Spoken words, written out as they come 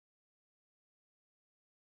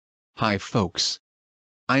Hi folks.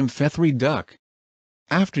 I'm Feathery Duck.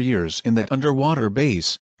 After years in that underwater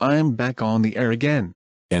base, I'm back on the air again.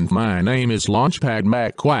 And my name is Launchpad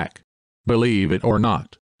McQuack. Believe it or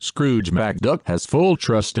not, Scrooge McDuck has full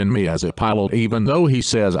trust in me as a pilot even though he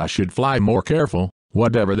says I should fly more careful,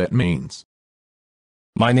 whatever that means.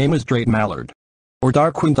 My name is Drake Mallard. Or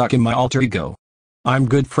Darkwing Duck in my alter ego. I'm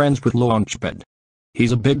good friends with Launchpad.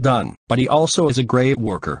 He's a big dun, but he also is a great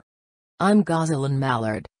worker. I'm Gosselin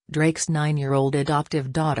Mallard, Drake's 9-year-old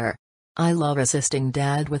adoptive daughter. I love assisting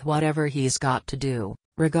Dad with whatever he's got to do,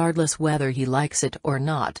 regardless whether he likes it or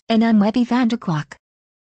not. And I'm Webby Vanderquack.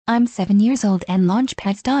 I'm 7 years old and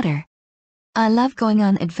Launchpad's daughter. I love going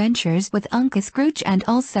on adventures with Uncle Scrooge and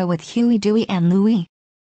also with Huey, Dewey and Louie.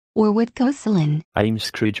 Or with Gosselin. I'm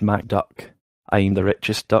Scrooge McDuck. I'm the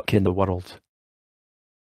richest duck in the world.